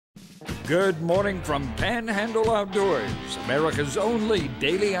Good morning from Panhandle Outdoors, America's only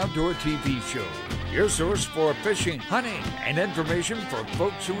daily outdoor TV show. Your source for fishing, hunting, and information for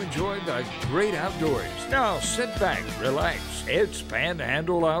folks who enjoy the great outdoors. Now sit back, relax. It's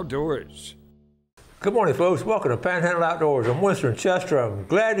Panhandle Outdoors. Good morning, folks. Welcome to Panhandle Outdoors. I'm Winston Chester. I'm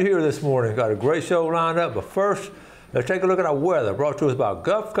glad you're here this morning. Got a great show lined up, but first, let's take a look at our weather. Brought to us by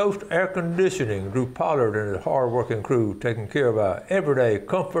Gulf Coast Air Conditioning. Drew Pollard and his hard-working crew taking care of our everyday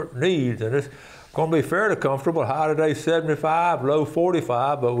comfort needs. And it's going to be fairly comfortable. High today, 75, low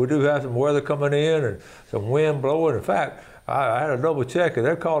 45, but we do have some weather coming in and some wind blowing. In fact, I had a double check it.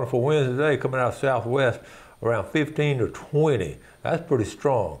 They're calling for winds today coming out southwest around 15 to 20. That's pretty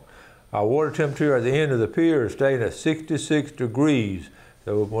strong. Our water temperature at the end of the pier is staying at 66 degrees.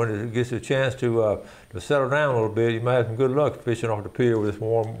 So when it gets a chance to settle down a little bit, you might have some good luck fishing off the pier with this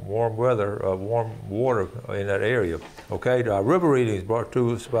warm weather, warm water in that area. Okay, our river readings brought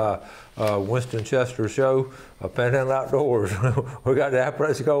to us by Winston Chester Show, Panhandle Outdoors. We got the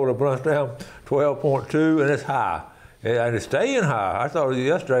Appalachian Cold Brunch down 12.2, and it's high. And it's staying high. I thought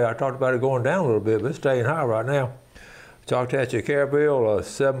yesterday I talked about it going down a little bit, but it's staying high right now. Choctawhatchee Carabel,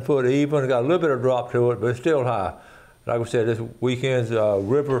 7 foot even. Got a little bit of drop to it, but it's still high. Like I said, this weekend's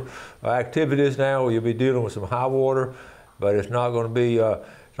river activities now, you'll be dealing with some high water, but it's not going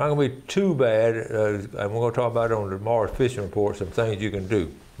to be too bad. And we're going to talk about it on tomorrow's fishing report, some things you can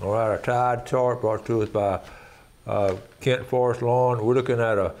do. All right, our tide chart brought to us by Kent Forest Lawn. We're looking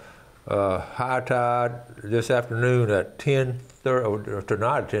at a high tide this afternoon at 10:30, or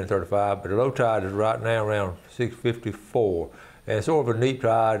tonight at 10:35, but the low tide is right now around 6:54. And it's sort of a neat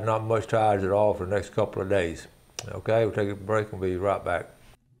tide, not much tides at all for the next couple of days. Okay, we'll take a break and we'll be right back.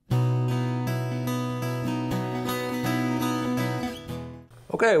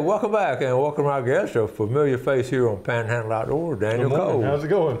 Okay, welcome back and welcome our guest, a familiar face here on Panhandle Outdoors, Daniel Cole. How's it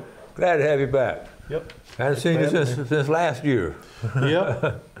going? Glad to have you back. Yep. Haven't seen you since last year.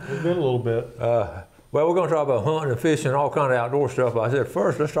 Yep, it's been a little bit. Well, we're going to talk about hunting and fishing and all kind of outdoor stuff. I said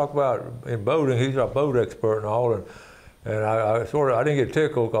first, let's talk about in boating. He's our boat expert and all, and I didn't get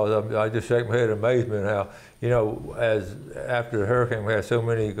tickled because I just shake my head in amazement how, you know, as after the hurricane, we had so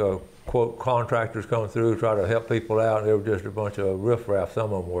many quote contractors come through try to help people out, and they were just a bunch of riffraff.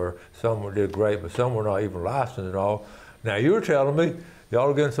 Some of them were, some did great, but some were not even licensed at all. Now you were telling me y'all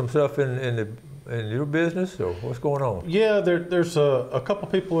are getting some stuff in your business, or what's going on? Yeah, there's a couple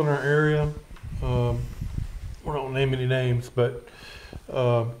people in our area. We don't name any names, but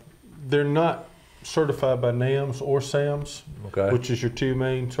they're not certified by NAMS or SAMS, okay, which is your two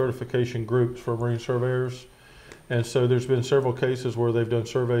main certification groups for marine surveyors. And so there's been several cases where they've done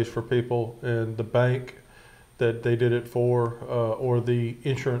surveys for people, and the bank that they did it for or the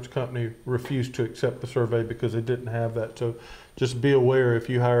insurance company refused to accept the survey because they didn't have that. So just be aware if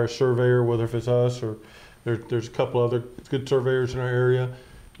you hire a surveyor, whether if it's us or there's a couple other good surveyors in our area,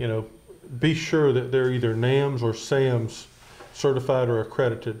 you know, be sure that they're either NAMS or SAMS certified or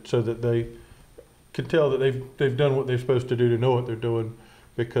accredited so that they can tell that they've done what they're supposed to do to know what they're doing,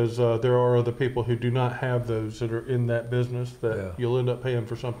 because there are other people who do not have those that are in that business that you'll end up paying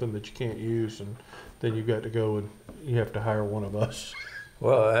for something that you can't use, and then you've got to go and you have to hire one of us.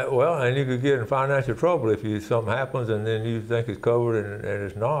 Well, and you could get in financial trouble if something happens and then you think it's covered and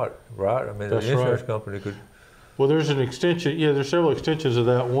it's not, right? I mean, the insurance company could. Well, there's an extension. Yeah, there's several extensions of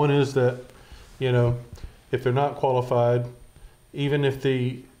that. One is that, you know, if they're not qualified, even if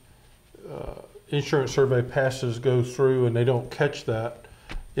the insurance survey goes through and they don't catch that,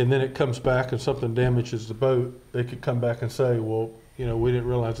 and then it comes back and something damages the boat, they could come back and say, well, you know, we didn't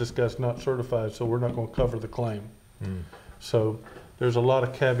realize this guy's not certified, so we're not going to cover the claim. So there's a lot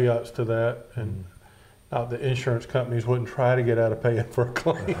of caveats to that, and not the insurance companies wouldn't try to get out of paying for a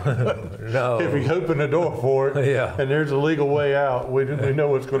claim. No. If we open the door for it, and there's a legal way out, we know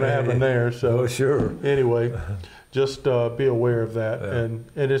what's going to happen there. So sure. Anyway, just be aware of that, and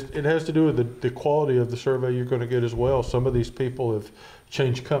it has to do with the quality of the survey you're going to get as well. Some of these people have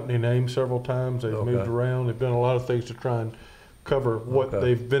changed company names several times. They've moved around. They've done a lot of things to try and cover what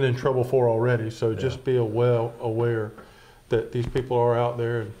they've been in trouble for already. So just be well aware that these people are out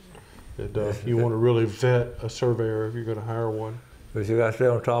there, and that you want to really vet a surveyor if you're going to hire one. But you got to stay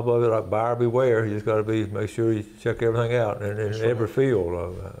on top of it, like buyer beware. You just got to make sure you check everything out in every field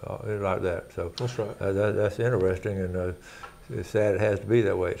like that. So that's right. That's interesting, and it's sad it has to be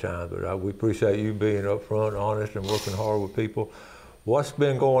that way at times. But we appreciate you being upfront, honest, and working hard with people. What's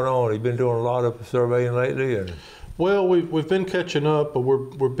been going on? You've been doing a lot of surveying lately, and well, we've been catching up, but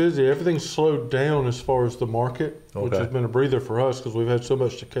we're busy. Everything's slowed down as far as the market, which has been a breather for us because we've had so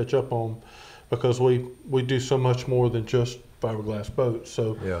much to catch up on, because we do so much more than just fiberglass boats.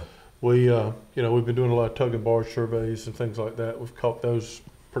 So We, you know, we've been doing a lot of tug and barge surveys and things like that. We've caught those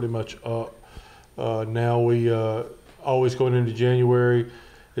pretty much up. Now we always going into January,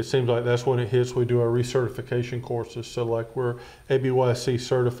 it seems like that's when it hits. We do our recertification courses. So like we're ABYC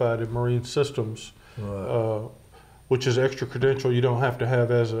certified in marine systems, right. Which is extra credential you don't have to have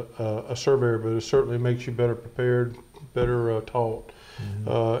as a surveyor, but it certainly makes you better prepared, better taught.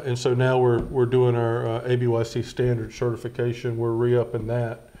 Mm-hmm. And so now we're doing our ABYC standard certification. We're re-upping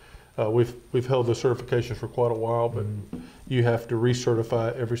that. We've held the certifications for quite a while, but you have to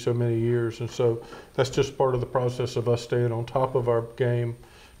recertify every so many years, and so that's just part of the process of us staying on top of our game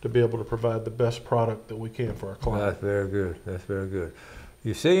to be able to provide the best product that we can for our clients. That's very good. That's very good.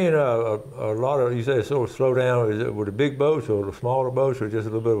 You're seeing a lot of, you say it's sort of slow down. Is it with the big boats or the smaller boats, or just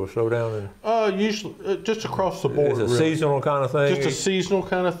a little bit of a slowdown? Usually, just across the board. It's a really. Seasonal kind of thing? Just a seasonal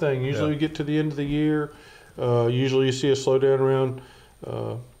kind of thing. Usually we get to the end of the year. Usually you see a slowdown around,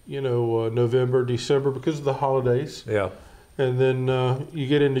 November, December because of the holidays. Yeah. And then you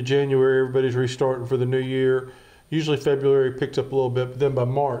get into January, everybody's restarting for the new year. Usually February picks up a little bit, but then by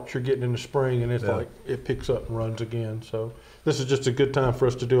March you're getting into spring and it's like it picks up and runs again. So this is just a good time for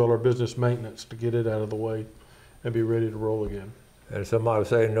us to do all our business maintenance to get it out of the way and be ready to roll again. And somebody was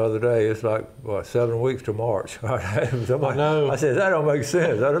saying the other day, it's like, what, 7 weeks to March. Somebody, I know. I said, that don't make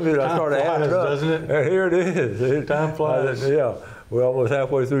sense. I started adding it up. Doesn't it? And here it is. Time flies. Yeah, we're almost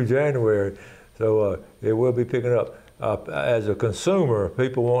halfway through January, so it will be picking up. As a consumer,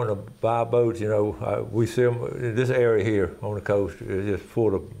 people wanting to buy boats, we see them in this area here on the coast. It's just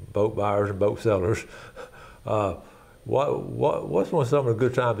full of boat buyers and boat sellers. What's some of the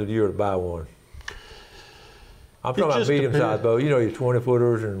good times of the year to buy one? I'm talking about medium-sized boats. Your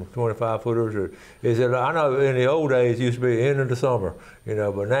 20-footers and 25-footers. Or is it? I know in the old days it used to be the end of the summer,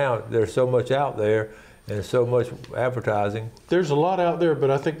 but now there's so much out there and so much advertising. There's a lot out there,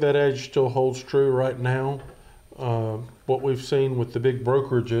 but I think that adage still holds true right now. What we've seen with the big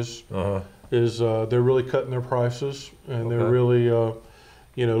brokerages is they're really cutting their prices, and they're really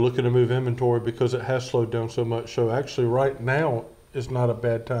looking to move inventory because it has slowed down so much. So actually right now is not a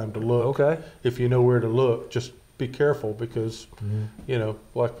bad time to look. If you know where to look, just be careful because,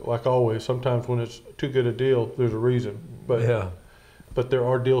 like always, sometimes when it's too good a deal, there's a reason. But there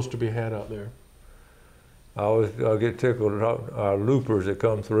are deals to be had out there. I always get tickled about loopers that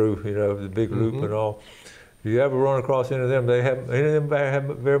come through, the big loop and all. Do you ever run across any of them? Any of them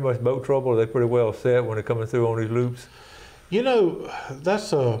have very much boat trouble? Are they pretty well set when they're coming through on these loops?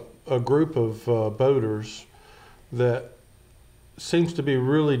 That's a group of boaters that seems to be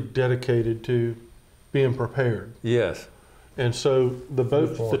really dedicated to being prepared. Yes. And so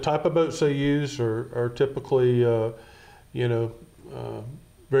the type of boats they use are typically,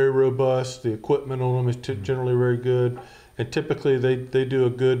 very robust. The equipment on them is generally very good. And typically they do a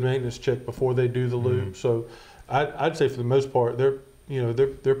good maintenance check before they do the loop. So I'd say for the most part,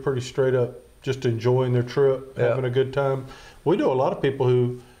 they're pretty straight up just enjoying their trip, having a good time. We know a lot of people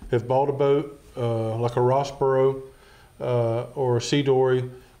who have bought a boat, like a Rossboro or a Sea Dory,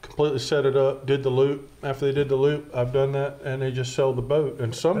 completely set it up, did the loop. After they did the loop, I've done that, and they just sell the boat.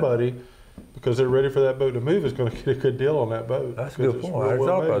 And somebody, because they're ready for that boat to move, is going to get a good deal on that boat. That's a good point. I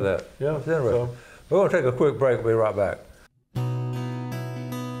thought about that. Yeah. That's interesting. We're going to take a quick break. We'll be right back.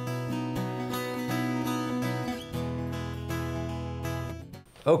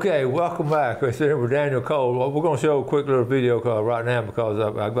 Okay, welcome back. We're sitting with Daniel Cole. Well, we're going to show a quick little video right now because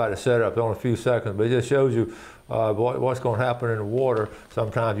I've got it set up. It's only a few seconds, but it just shows you what's going to happen in the water.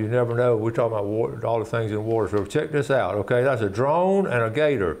 Sometimes you never know. We're talking about water, all the things in water. So check this out, okay? That's a drone and a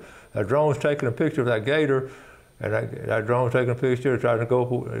gator. That drone's taking a picture of that gator, and that drone's taking a picture, trying to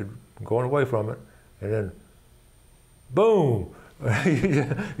going away from it, and then boom!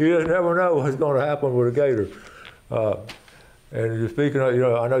 You just never know what's going to happen with a gator. And you're speaking of,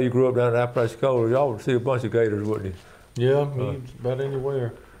 I know you grew up down in Apalachicola. Y'all would see a bunch of gators, wouldn't you? Yeah, about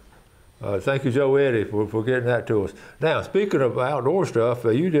anywhere. Thank you, Joe Eddie, for getting that to us. Now, speaking of outdoor stuff,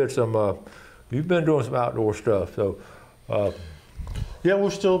 you've been doing some outdoor stuff. So, yeah, we're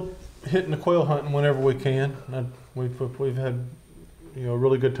still hitting the quail hunting whenever we can. We've had, a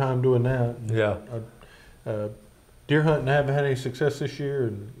really good time doing that. Yeah. Deer hunting, I haven't had any success this year,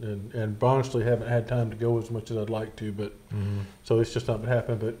 and honestly haven't had time to go as much as I'd like to. But so it's just not been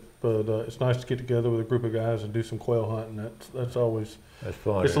happening. But it's nice to get together with a group of guys and do some quail hunting. That's always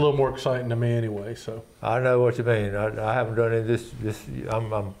fun. It's a little more exciting to me anyway. So I know what you mean. I haven't done any this.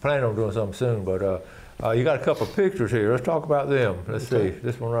 I'm planning on doing something soon. But you got a couple of pictures here. Let's talk about them. Let's see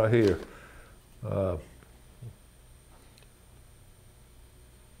this one right here.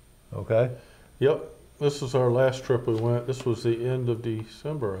 Okay. Yep. this was our last trip we went. This was the end of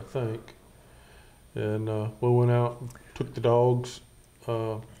December, I think. And we went out and took the dogs.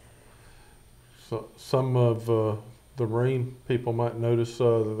 So some of the Marine people might notice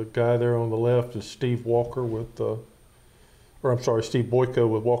the guy there on the left is Steve Walker Steve Boyko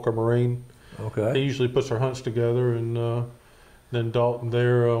with Walker Marine. Okay. He usually puts our hunts together, and then Dalton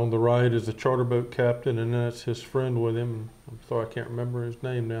there on the right is the charter boat captain, and that's his friend with him. I'm sorry, I can't remember his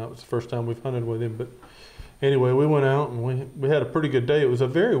name now. It's the first time we've hunted with him, but anyway, we went out and we had a pretty good day. It was a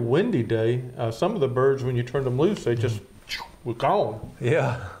very windy day. Some of the birds, when you turned them loose, they just were gone.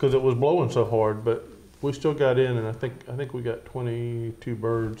 Yeah. Because it was blowing so hard, but we still got in, and I think we got 22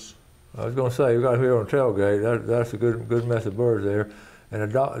 birds. I was going to say, you got here on the tailgate. That's a good mess of birds there. And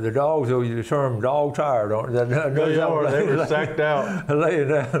the dogs, you term dog tired, aren't they? They are. They were sacked out. Laying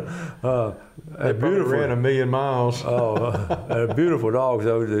down. They probably ran 1,000,000 miles. Beautiful dogs,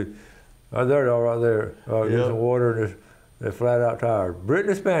 though. There they are right there. Get some water, and they're flat out tired.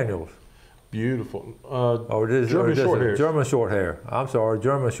 Brittany Spaniels. Beautiful. German short hair. German short hair. I'm sorry,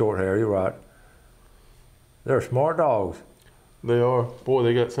 German short hair. You're right. They're smart dogs. They are. Boy,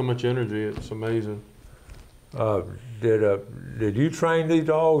 they got so much energy. It's amazing. Did you train these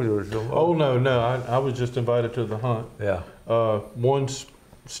dogs or something? Oh no. I was just invited to the hunt. Yeah. One's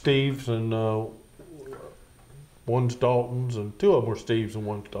Steve's and one's Dalton's, and two of them were Steve's and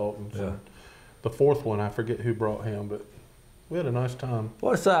one's Dalton's. Yeah. And the fourth one, I forget who brought him, but we had a nice time.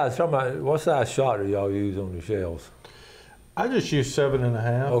 What size shot do y'all use on the shells? I just use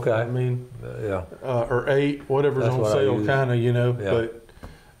 7.5. Okay. I mean, yeah. Or 8, whatever's That's on what sale, kind of, Yeah.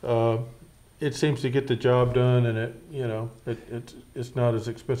 But it seems to get the job done, and it's not as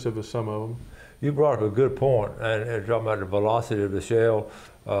expensive as some of them. You brought up a good point, and talking about the velocity of the shell,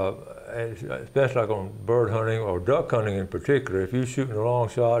 and especially like on bird hunting or duck hunting in particular. If you're shooting a long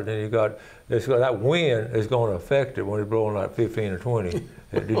shot, then that wind is going to affect it when it's blowing like 15 or 20.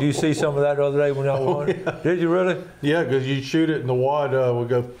 Did you see some of that the other day when y'all were hunting? Yeah. Did you really? Yeah, because you shoot it and the wad would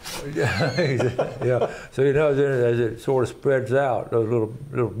go. Yeah. So as it sort of spreads out, those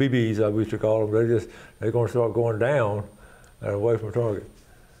little BBs, I used to call them, they're going to start going down and away from the target.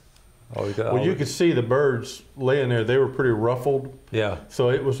 You could see the birds laying there. They were pretty ruffled. Yeah. So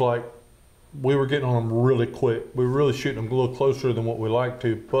it was like we were getting on them really quick. We were really shooting them a little closer than what we like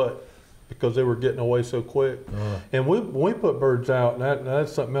to, but because they were getting away so quick. And when we put birds out, and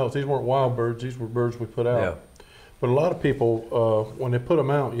that's something else. These weren't wild birds. These were birds we put out. Yeah. But a lot of people, when they put them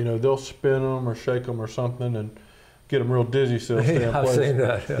out, they'll spin them or shake them or something and get them real dizzy so they'll stay in place. I've seen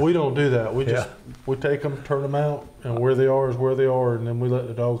that. Yeah. We don't do that. We take them, turn them out, and where they are is where they are, and then we let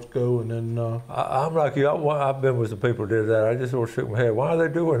the dogs go, and then. I'm like you. I've been with some people who did that. I just sort of shook my head. Why are they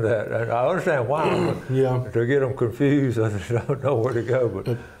doing that? And I understand why. Yeah. To get them confused, I don't know where to go.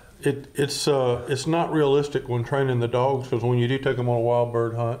 But it's not realistic when training the dogs, because when you do take them on a wild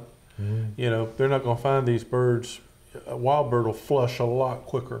bird hunt, they're not going to find these birds. A wild bird will flush a lot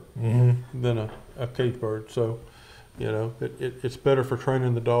quicker than a cage bird. So. It's better for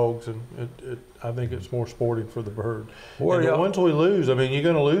training the dogs, and I think it's more sporting for the bird. And the ones we lose, you're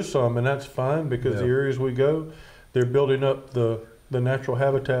going to lose some, and that's fine, because the areas we go, they're building up the natural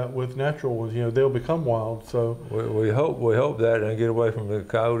habitat with natural ones. They'll become wild. So we hope that, and get away from the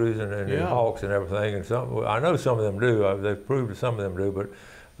coyotes and the hawks and everything. And I know some of them do. They've proved that some of them do, but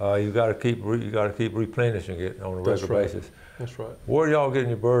you got to keep replenishing it on a regular basis. That's right. Where are y'all getting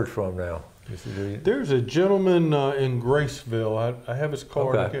your birds from now? There's a gentleman in Graceville. I have his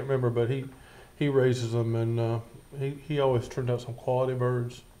card. Okay. I can't remember, but he raises them, and he always turns out some quality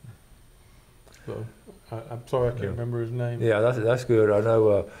birds. So I'm sorry I can't remember his name. Yeah, that's good. I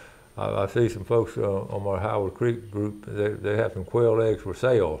know. I see some folks on my Howard Creek group. They have some quail eggs for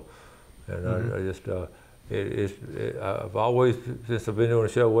sale, and I just I've always, since I've been doing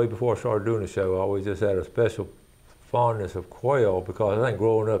the show, way before I started doing the show, I always just had a special fondness of quail, because I think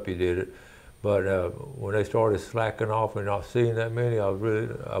growing up you did it. But when they started slacking off and not seeing that many,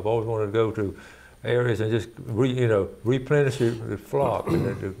 I've always wanted to go to areas and just replenish the flock and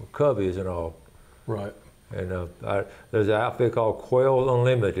the coveys and all. Right. And there's an outfit called Quail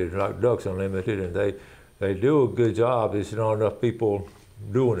Unlimited, like Ducks Unlimited, and they do a good job. There's not enough people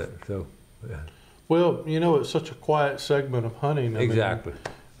doing it. So. Yeah. Well, it's such a quiet segment of hunting. Exactly.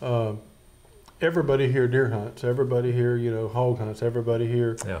 Everybody here deer hunts. Everybody here, hog hunts. Everybody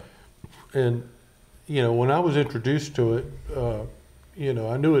here. Yeah. And, when I was introduced to it,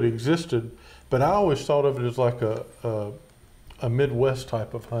 I knew it existed, but I always thought of it as like a Midwest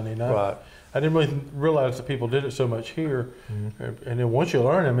type of hunting. Right. I didn't really realize that people did it so much here. And then once you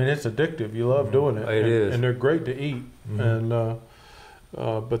learn, it's addictive. You love doing it. It is. And they're great to eat. And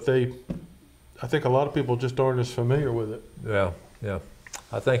but I think a lot of people just aren't as familiar with it. Yeah, yeah.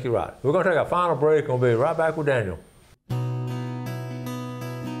 I think you're right. We're going to take a final break and we'll be right back with Daniel.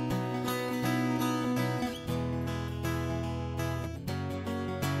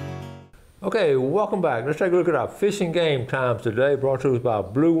 Okay, welcome back. Let's take a look at our fishing game times today, brought to us by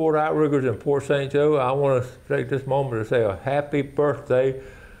Blue Water Outriggers in Port St. Joe. I want to take this moment to say a happy birthday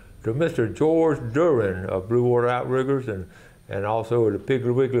to Mr. George Duran of Blue Water Outriggers and also the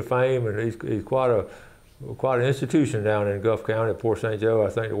Piggly Wiggly fame, and he's quite an institution down in Gulf County at Port St. Joe. I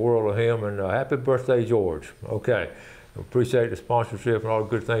think the world of him, and happy birthday, George. Okay, appreciate the sponsorship and all the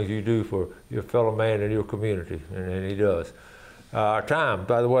good things you do for your fellow man in your community, and he does. Our time,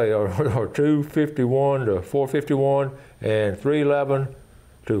 by the way, are 2:51 to 4:51 and 3:11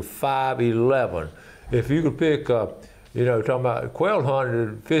 to 5:11. If you could pick, talking about quail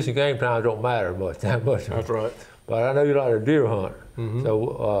hunting, fishing game times don't matter that much. That's right. But I know you like to deer hunt. Mm-hmm.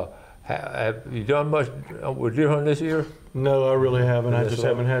 So have you done much with deer hunting this year? No, I really haven't. I just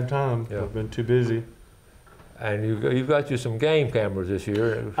haven't had time. Yeah. I've been too busy. And you've got you some game cameras this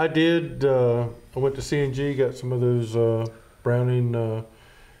year. I did. I went to C&G, got some of those Browning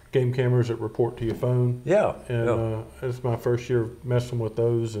game cameras that report to your phone. Yeah. And it's my first year messing with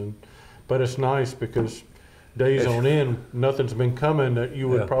those, but it's nice because days on end, nothing's been coming that you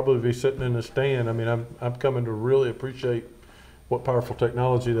would probably be sitting in the stand. I mean, I'm coming to really appreciate what powerful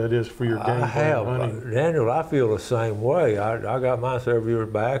technology that is for your game hunting. Daniel, I feel the same way. I got mine several years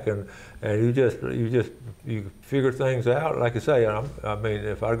back, and you figure things out. Like I say, I mean,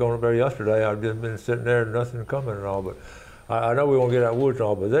 if I'd gone up there yesterday, I'd just been sitting there and nothing coming and all. But I know we won't get out woods and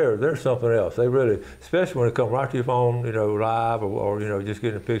all, but there's something else. They really, especially when it comes right to your phone, live or just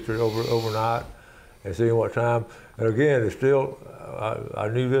getting a picture overnight and seeing what time. And again, it's still, I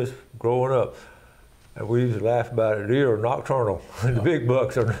knew this growing up, and we used to laugh about it. Deer are nocturnal. The big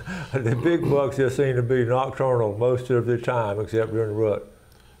bucks just seem to be nocturnal most of the time, except during the rut.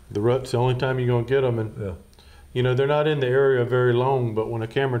 The rut's the only time you're gonna get them, and they're not in the area very long. But when a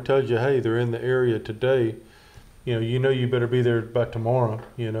camera tells you, hey, they're in the area today, you better be there by tomorrow.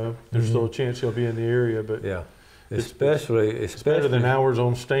 There's still a chance he'll be in the area, but it's better than hours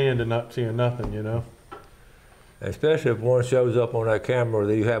on stand and not seeing nothing. Especially if one shows up on that camera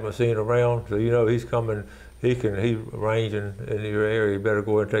that you haven't seen around, so he's coming. He's ranging in your area. You better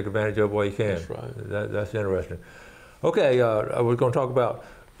go ahead and take advantage of it while you can. That's right. That's interesting. Okay, we're going to talk about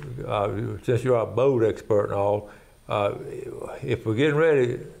since you're a boat expert and all. If we're getting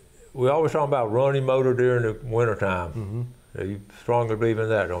ready. We always talk about running motor during the wintertime. Mm-hmm. You strongly believe in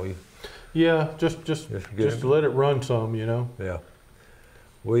that, don't you? Yeah, just to let it run some, Yeah.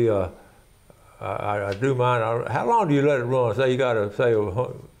 We, I do mine. How long do you let it run? Say you got a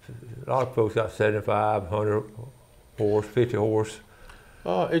lot of folks got 75, 100 horse, 50 horse.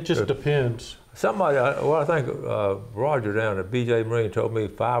 It just depends. Somebody, I think Roger down at BJ Marine told me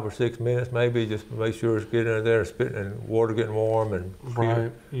 5 or 6 minutes maybe, just to make sure it's getting in there and spitting and water getting warm. And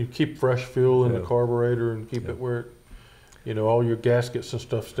right. You keep fresh fuel in the carburetor and keep it where, all your gaskets and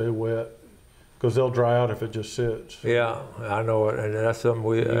stuff stay wet, because they'll dry out if it just sits. Yeah, I know it, and that's something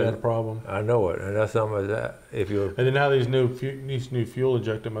we got a problem. I know it, and that's something that if you're. And then now these new fuel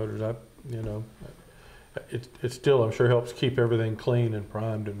injector motors, it still, I'm sure, helps keep everything clean and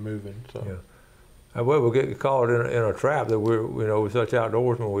primed and moving. So. Yeah. Well, we'll get caught in a trap that we're such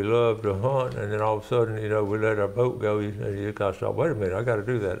outdoorsmen, we love to hunt, and then all of a sudden, we let our boat go, and you got to stop. Wait a minute, I got to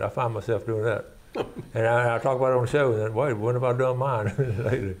do that. I find myself doing that, and I talk about it on the show, and then wait, when have I done mine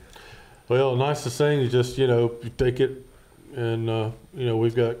lately? Well, the nicest thing is just you take it, and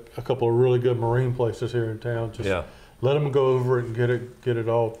we've got a couple of really good marine places here in town. Just let them go over it and get it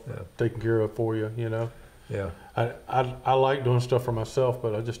all taken care of for you. Yeah. I like doing stuff for myself,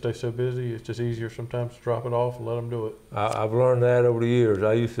 but I just stay so busy. It's just easier sometimes to drop it off and let them do it. I've learned that over the years.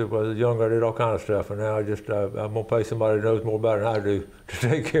 I used to, when I was younger, I did all kind of stuff, and now I'm going to pay somebody who knows more about it than I do to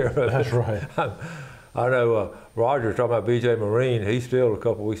take care of it. That's right. I know Roger talking about BJ Marine. He's still a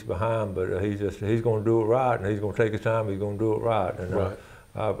couple weeks behind, but he's going to do it right, and he's going to take his time. He's going to do it right. And right.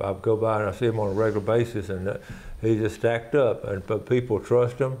 I go by and I see him on a regular basis, and he's just stacked up. But people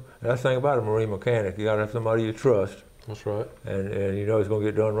trust him. And that's the thing about a marine mechanic. You got to have somebody you trust. That's right. And he's going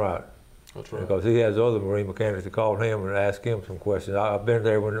to get done right. That's right. Because he has other marine mechanics that call him and ask him some questions. I've been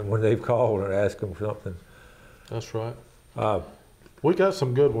there when they've called and asked him something. That's right. We got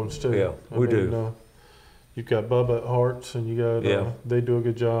some good ones too. Yeah, we do. You've got Bubba at Hearts, and you got they do a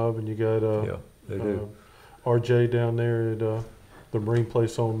good job, and you got they do. RJ down there at the marine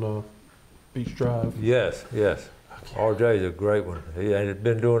place on Beach Drive. Yes. RJ's a great one. He has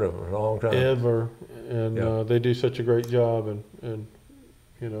been doing it for a long time. Ever, and they do such a great job, and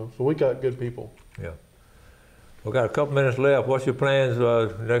you know. So we got good people. Yeah. We got a couple minutes left. What's your plans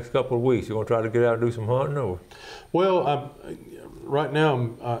the next couple of weeks? You gonna try to get out and do some hunting, or? Well, right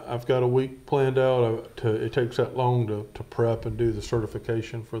now I've got a week planned out. It takes that long to prep and do the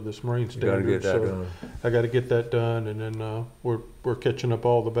certification for this Marine standard. You got to get that done. I got to get that done, and then we're catching up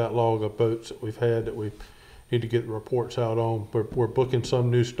all the backlog of boats that we've had that we need to get reports out on. We're booking some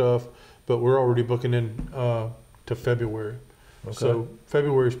new stuff, but we're already booking in to February. Okay. So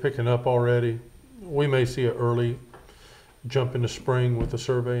February's picking up already. We may see an early jump in the spring with the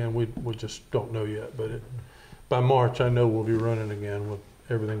survey, and we just don't know yet. But by March, I know we'll be running again with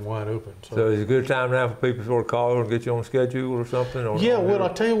everything wide open. So it's a good time now for people to sort of call and get you on schedule or something? Or yeah, well,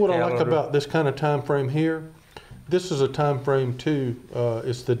 I'll tell you what I like about this kind of time frame here. This is a time frame, too.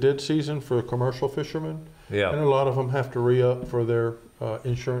 It's the dead season for commercial fishermen. Yeah. And a lot of them have to re-up for their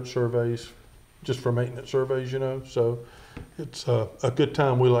insurance surveys, just for maintenance surveys, you know. So it's a good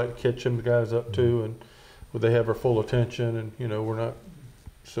time. We like to catch them guys up, too, and they have our full attention, and, you know, we're not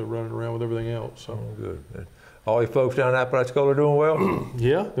still running around with everything else. So. Oh, good. All you folks down at Apalachicola are doing well?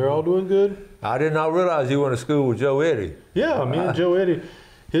 Yeah, they're all doing good. I did not realize you went to school with Joe Eddy. Yeah, me and Joe Eddy.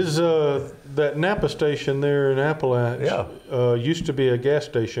 His that Napa station there in Appalachia used to be a gas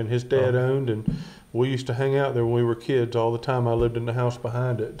station his dad owned, and we used to hang out there when we were kids all the time. I lived in the house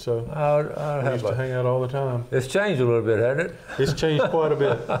behind it, so we used to hang out all the time. It's changed a little bit, hasn't it? It's changed quite a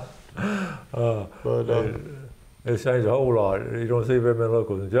bit. It's changed a whole lot. You don't see very many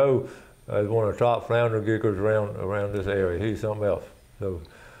locals. And Joe is one of the top flounder giggers around this area. He's something else. So,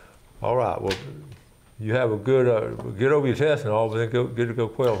 all right. Well, you have a good, get over your test and all, but then get to go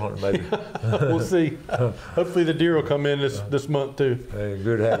quail hunting maybe. We'll see. Hopefully the deer will come in this month too. Hey,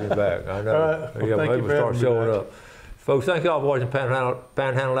 good to have you back. I know. All right. Well, maybe we'll start showing up. Folks, thank y'all for watching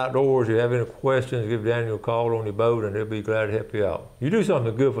Panhandle Outdoors. If you have any questions, give Daniel a call on your boat and he'll be glad to help you out. You do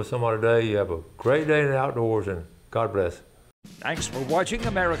something good for somebody today. You have a great day in the outdoors, and God bless. Thanks for watching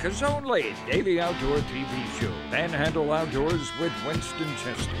America's only daily outdoor TV show, Panhandle Outdoors with Winston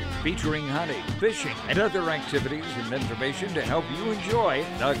Chester, featuring hunting, fishing, and other activities and information to help you enjoy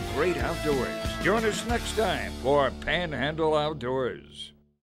the great outdoors. Join us next time for Panhandle Outdoors.